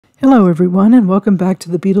Hello everyone and welcome back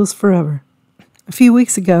to the Beatles Forever. A few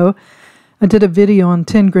weeks ago, I did a video on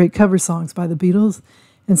 10 great cover songs by the Beatles,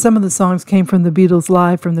 and some of the songs came from the Beatles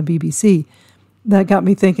live from the BBC. That got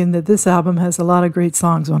me thinking that this album has a lot of great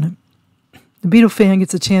songs on it. The Beatle fan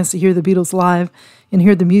gets a chance to hear the Beatles live and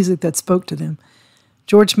hear the music that spoke to them.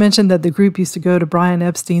 George mentioned that the group used to go to Brian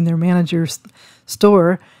Epstein, their manager's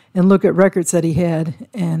store, and look at records that he had,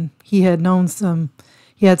 and he had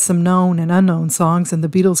some known and unknown songs, and the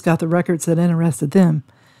Beatles got the records that interested them.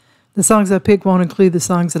 The songs I picked won't include the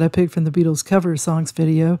songs that I picked from the Beatles cover songs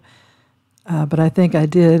video, but I think I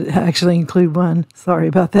did actually include one. Sorry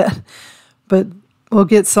about that. But we'll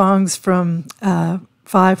get songs from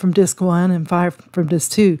 5 from disc 1 and 5 from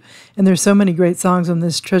disc 2. And there's so many great songs on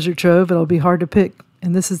this treasure trove, it'll be hard to pick.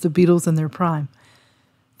 And this is the Beatles in their prime.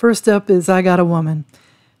 First up is I Got a Woman.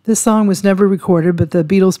 This song was never recorded, but the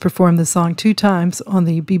Beatles performed the song 2 times on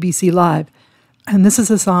the BBC Live. And this is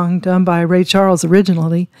a song done by Ray Charles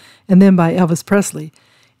originally, and then by Elvis Presley.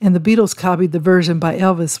 And the Beatles copied the version by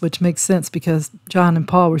Elvis, which makes sense because John and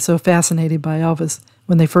Paul were so fascinated by Elvis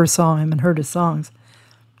when they first saw him and heard his songs.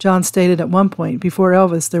 John stated at one point, before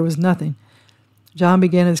Elvis, there was nothing. John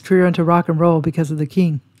began his career into rock and roll because of the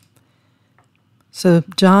King. So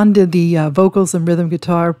John did the vocals and rhythm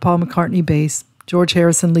guitar, Paul McCartney bass, George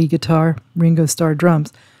Harrison lead guitar, Ringo Starr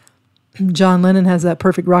drums. John Lennon has that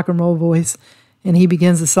perfect rock and roll voice, and he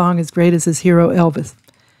begins the song as great as his hero Elvis.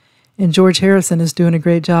 And George Harrison is doing a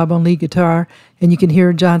great job on lead guitar, and you can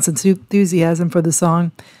hear John's enthusiasm for the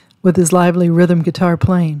song with his lively rhythm guitar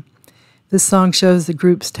playing. This song shows the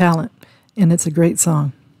group's talent, and it's a great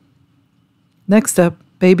song. Next up,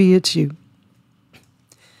 Baby It's You.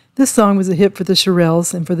 This song was a hit for the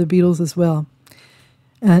Shirelles and for the Beatles as well.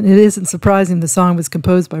 And it isn't surprising the song was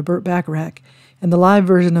composed by Burt Bacharach, and the live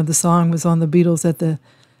version of the song was on the Beatles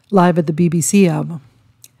live at the BBC album.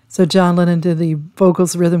 So John Lennon did the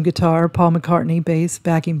vocals, rhythm guitar, Paul McCartney bass,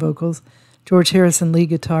 backing vocals, George Harrison lead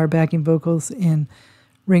guitar, backing vocals, and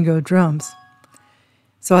Ringo drums.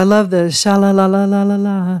 So I love the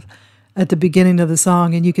sha-la-la-la-la-la-la at the beginning of the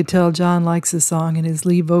song, and you could tell John likes this song, and his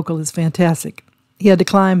lead vocal is fantastic. He had to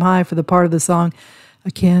climb high for the part of the song, I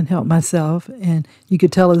Can't Help Myself, and you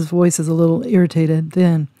could tell his voice is a little irritated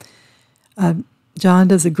then. John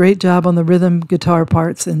does a great job on the rhythm guitar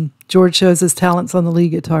parts, and George shows his talents on the lead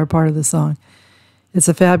guitar part of the song. It's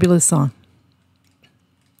a fabulous song.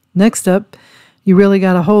 Next up, You Really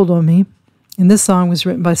Got a Hold on Me, and this song was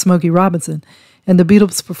written by Smokey Robinson, and the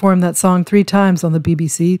Beatles performed that song 3 times on the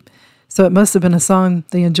BBC, so it must have been a song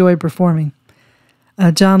they enjoyed performing.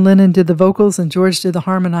 John Lennon did the vocals, and George did the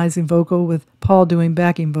harmonizing vocal with Paul doing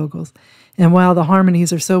backing vocals. And wow, the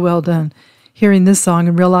harmonies are so well done. Hearing this song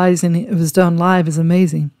and realizing it was done live is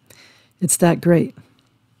amazing. It's that great.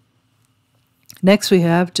 Next we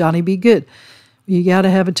have Johnny Be Good. You got to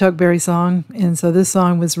have a Chuck Berry song, and so this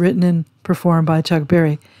song was written and performed by Chuck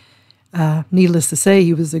Berry. Needless to say,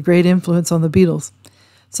 he was a great influence on the Beatles.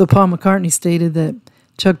 So Paul McCartney stated that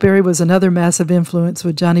Chuck Berry was another massive influence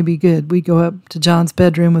with Johnny Be Good. We'd go up to John's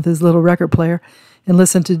bedroom with his little record player and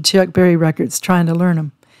listen to Chuck Berry records, trying to learn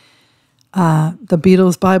them. The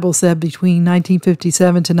Beatles' Bible said between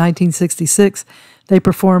 1957 to 1966, they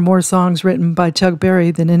performed more songs written by Chuck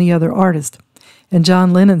Berry than any other artist. And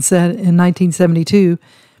John Lennon said in 1972,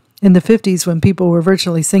 in the 50s, when people were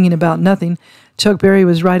virtually singing about nothing, Chuck Berry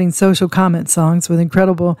was writing social comment songs with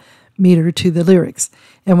incredible meter to the lyrics.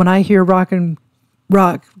 And when I hear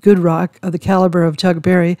good rock of the caliber of Chuck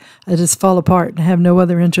Berry, I just fall apart and have no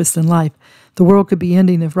other interest in life. The world could be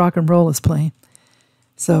ending if rock and roll is playing.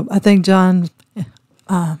 So I think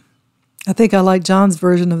I like John's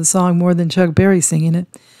version of the song more than Chuck Berry singing it.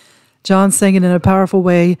 John sang it in a powerful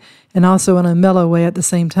way and also in a mellow way at the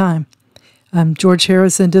same time. George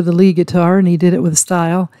Harrison did the lead guitar, and he did it with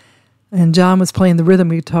style. And John was playing the rhythm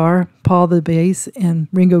guitar, Paul the bass, and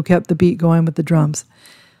Ringo kept the beat going with the drums.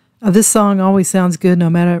 This song always sounds good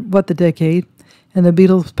no matter what the decade, and the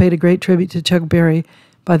Beatles paid a great tribute to Chuck Berry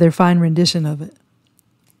by their fine rendition of it.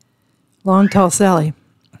 Long Tall Sally.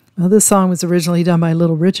 Well, this song was originally done by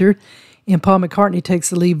Little Richard, and Paul McCartney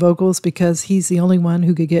takes the lead vocals because he's the only one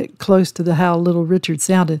who could get close to how Little Richard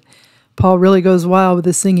sounded. Paul really goes wild with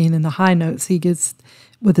his singing and the high notes he gets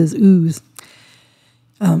with his oohs.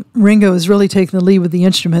 Ringo is really taking the lead with the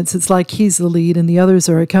instruments. It's like he's the lead and the others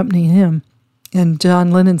are accompanying him. And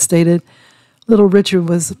John Lennon stated, Little Richard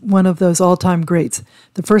was one of those all-time greats.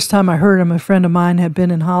 The first time I heard him, a friend of mine had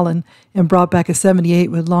been in Holland and brought back a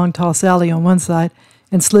 78 with Long Tall Sally on one side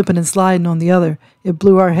and Slippin' and Slidin' on the other. It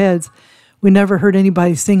blew our heads. We never heard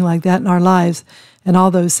anybody sing like that in our lives, and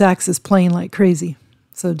all those saxes playing like crazy.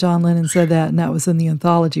 So John Lennon said that, and that was in the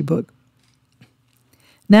anthology book.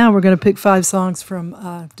 Now we're going to pick 5 songs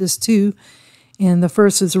from just 2, and the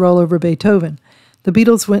first is Roll Over Beethoven. The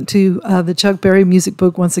Beatles went to the Chuck Berry music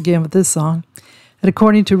book once again with this song. And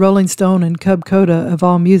according to Rolling Stone and Cub Coda of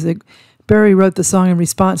All Music, Berry wrote the song in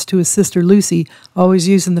response to his sister Lucy always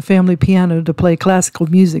using the family piano to play classical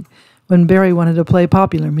music when Berry wanted to play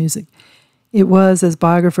popular music. It was, as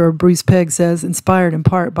biographer Bruce Pegg says, inspired in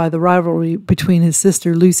part by the rivalry between his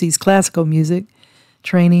sister Lucy's classical music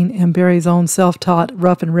training and Berry's own self-taught,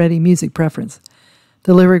 rough-and-ready music preference.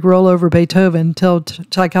 The lyric "Roll Over Beethoven"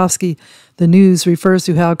 told Tchaikovsky the news refers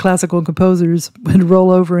to how classical composers would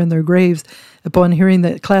roll over in their graves upon hearing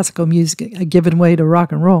that classical music had given way to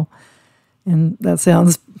rock and roll. And that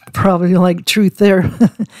sounds probably like truth there.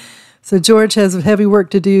 So George has heavy work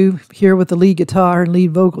to do here with the lead guitar and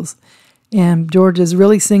lead vocals. And George is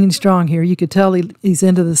really singing strong here. You could tell he's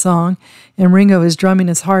into the song. And Ringo is drumming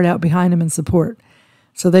his heart out behind him in support.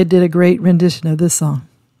 So they did a great rendition of this song.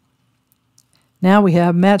 Now we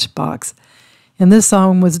have Matchbox. And this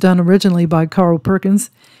song was done originally by Carl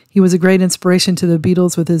Perkins. He was a great inspiration to the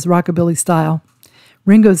Beatles with his rockabilly style.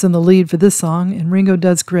 Ringo's in the lead for this song, and Ringo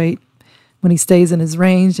does great when he stays in his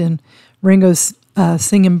range. And Ringo's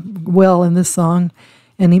singing well in this song.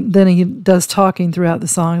 And then he does talking throughout the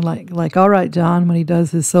song, like "All right, John," when he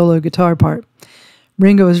does his solo guitar part.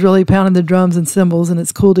 Ringo is really pounding the drums and cymbals, and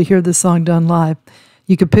it's cool to hear this song done live.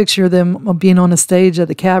 You could picture them being on a stage at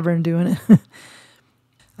the Cavern doing it.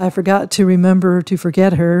 I Forgot to Remember to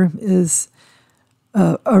Forget Her is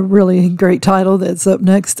a really great title that's up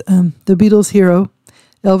next. The Beatles' hero,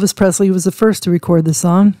 Elvis Presley, was the first to record the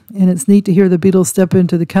song, and it's neat to hear the Beatles step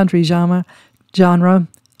into the country genre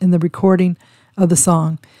in the recording of the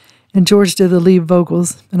song. And George did the lead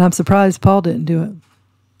vocals, and I'm surprised Paul didn't do it.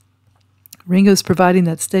 Ringo's providing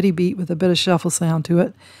that steady beat with a bit of shuffle sound to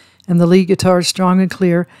it, and the lead guitar is strong and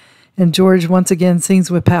clear, and George once again sings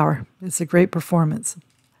with power. It's a great performance.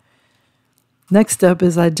 Next up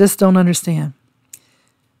is I Just Don't Understand.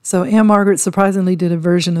 So Anne Margaret surprisingly did a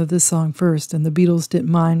version of this song first, and the Beatles didn't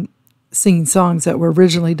mind singing songs that were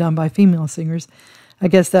originally done by female singers. I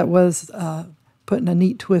guess that was putting a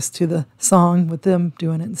neat twist to the song with them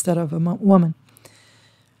doing it instead of a woman.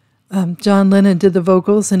 John Lennon did the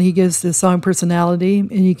vocals, and he gives the song personality,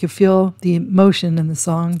 and you can feel the emotion in the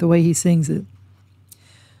song, the way he sings it.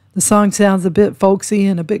 The song sounds a bit folksy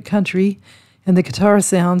and a bit country, and the guitar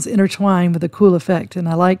sounds intertwine with a cool effect, and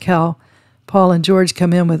I like how Paul and George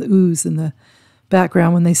come in with oohs in the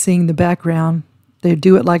background when they sing the background. They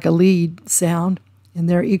do it like a lead sound, and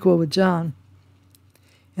they're equal with John.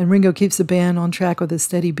 And Ringo keeps the band on track with a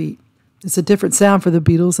steady beat. It's a different sound for the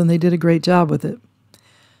Beatles, and they did a great job with it.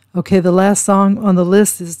 Okay, the last song on the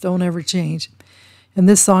list is Don't Ever Change. And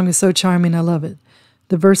this song is so charming, I love it.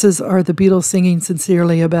 The verses are the Beatles singing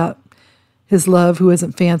sincerely about his love, who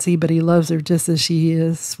isn't fancy, but he loves her just as she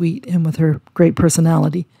is, sweet and with her great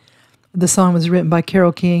personality. The song was written by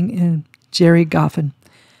Carole King and Jerry Goffin.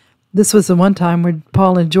 This was the one time where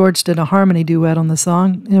Paul and George did a harmony duet on the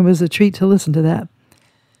song, and it was a treat to listen to that.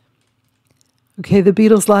 Okay, the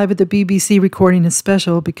Beatles live at the BBC recording is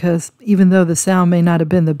special because even though the sound may not have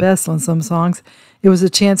been the best on some songs, it was a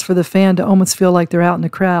chance for the fan to almost feel like they're out in the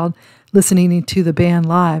crowd listening to the band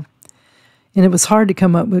live. And it was hard to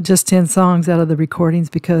come up with just 10 songs out of the recordings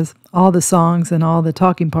because all the songs and all the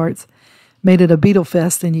talking parts made it a Beatle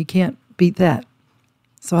fest, and you can't beat that.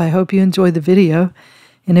 So I hope you enjoyed the video,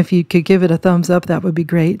 and if you could give it a thumbs up, that would be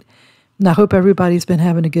great. And I hope everybody's been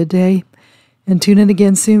having a good day. And tune in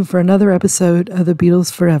again soon for another episode of The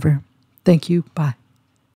Beatles Forever. Thank you. Bye.